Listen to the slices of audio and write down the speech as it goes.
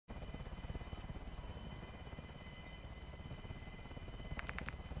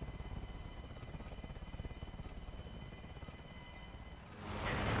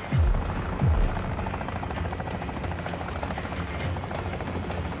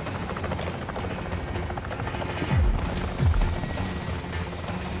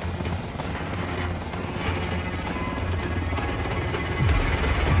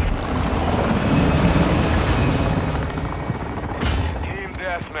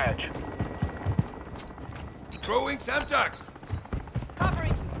match. Throwing Semtex. Covering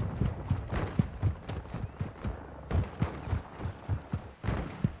you.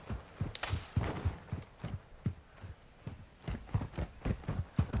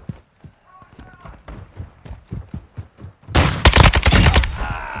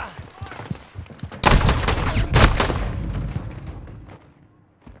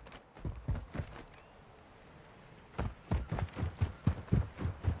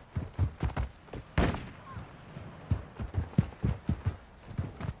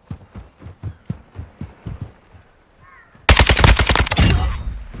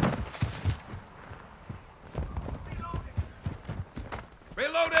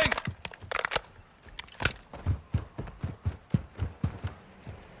 Reloading!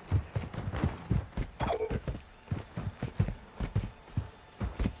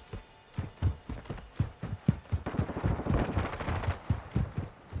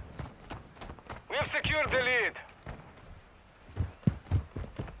 We have secured the lead.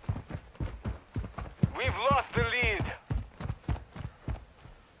 We've lost the lead.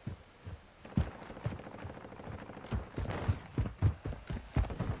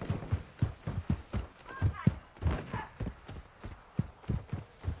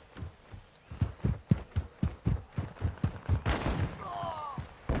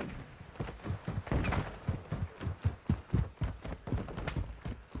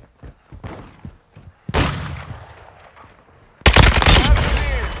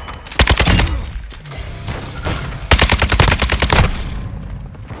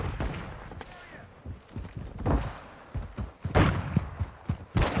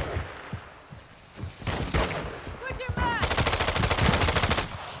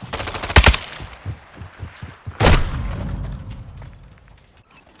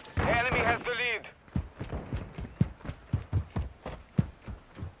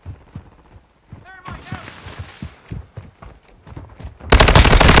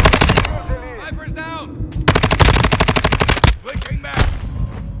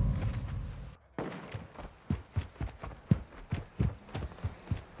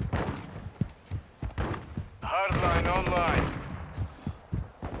 Hardline online.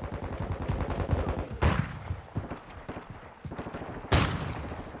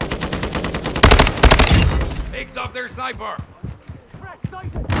 Picked up their sniper.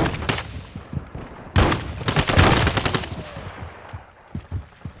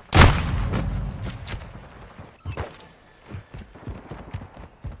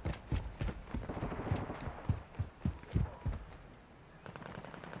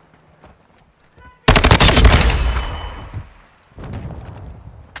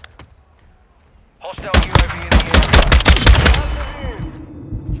 Hostile UAV in the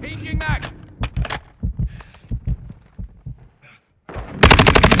area. Changing mag.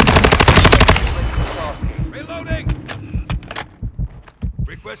 Reloading.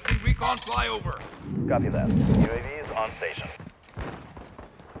 Requesting recon flyover. Copy that. UAV is on station.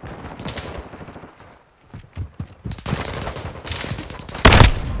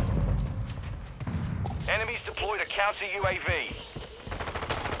 Enemies deployed a counter UAV.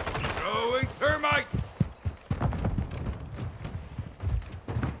 Throwing thermite.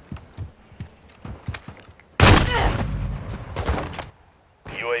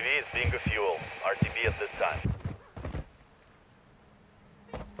 UAV is being refueled. RTB at this time.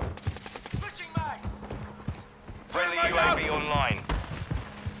 Switching mags. Friendly Thermite UAV out. online.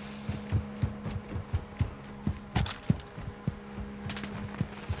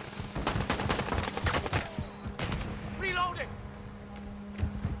 Reloading.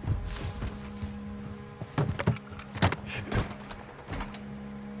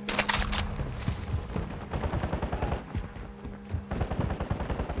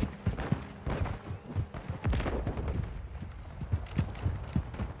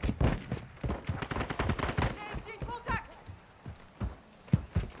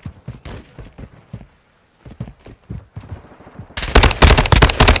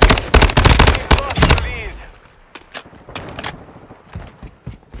 We've lost the lead.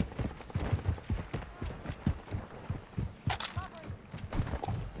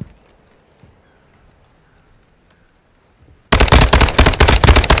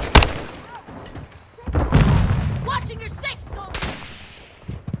 Watching your six!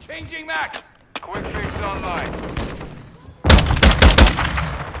 Changing max. Quick fix online.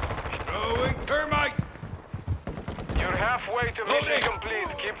 Throwing thermite. You're halfway to mission Loading.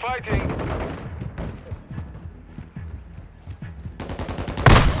 complete. Keep fighting.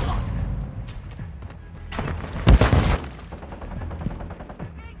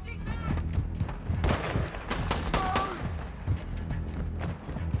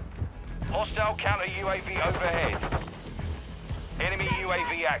 Hostile counter UAV overhead. Enemy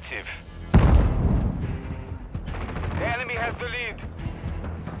UAV active. The enemy has the lead.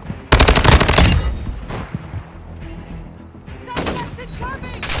 Suspects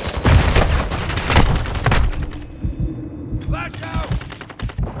incoming! Flash out!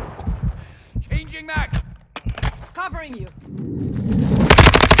 Changing mag! Covering you.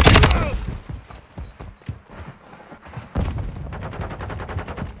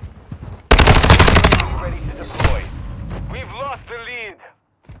 Ready to deploy. We've lost the lead.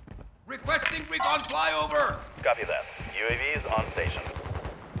 Requesting recon flyover! Copy that. UAV is on station.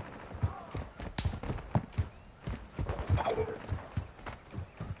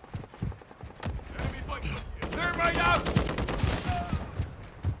 Thermite out!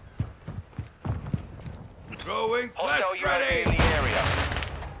 Throwing flash Hostile UAV in grenade! the area.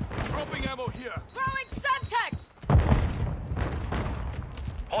 Dropping ammo here! Throwing Semtex!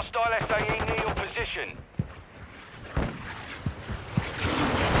 Hostile SAE near your position.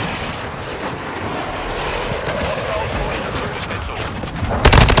 Hostile launching a cruise missile.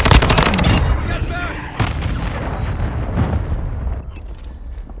 Get back!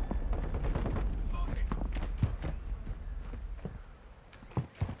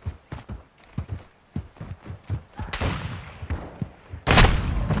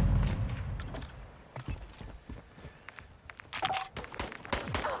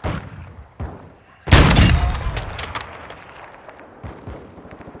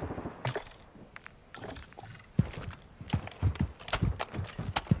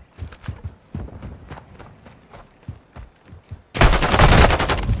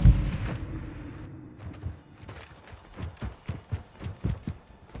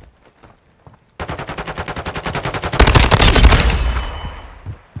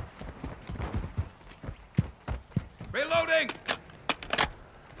 Reloading!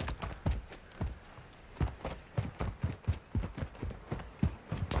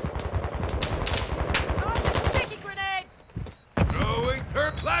 Sticky grenade! Throwing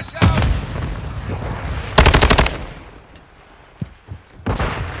third flash out!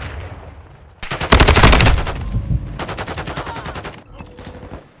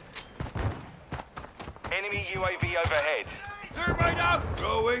 Enemy UAV overhead. Thermite out!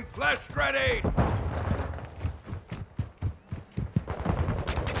 Throwing flash grenade!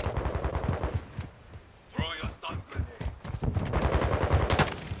 Throwing a stun grenade!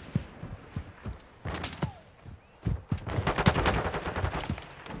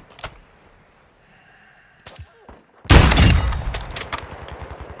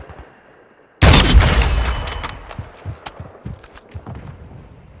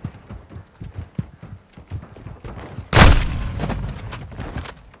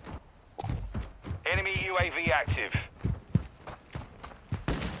 Enemy UAV active.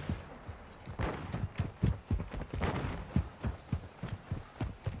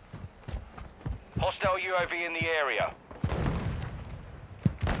 Hostile UAV in the area.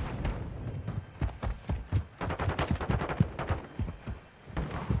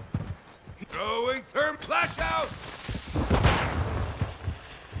 Throwing therm flash out!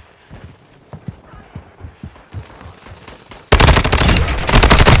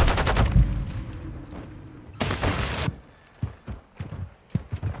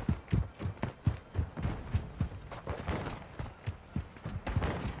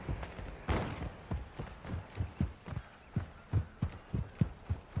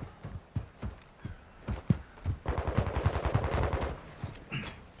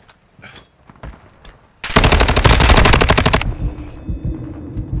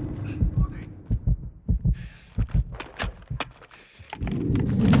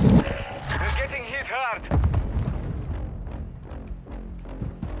 We're getting hit hard.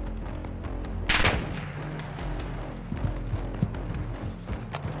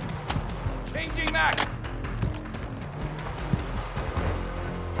 Changing max!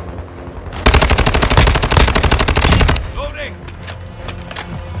 Loading!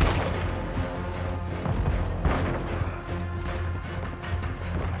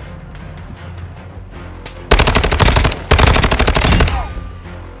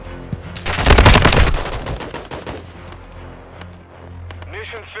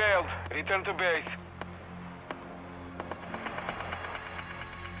 Mission failed. Return to base.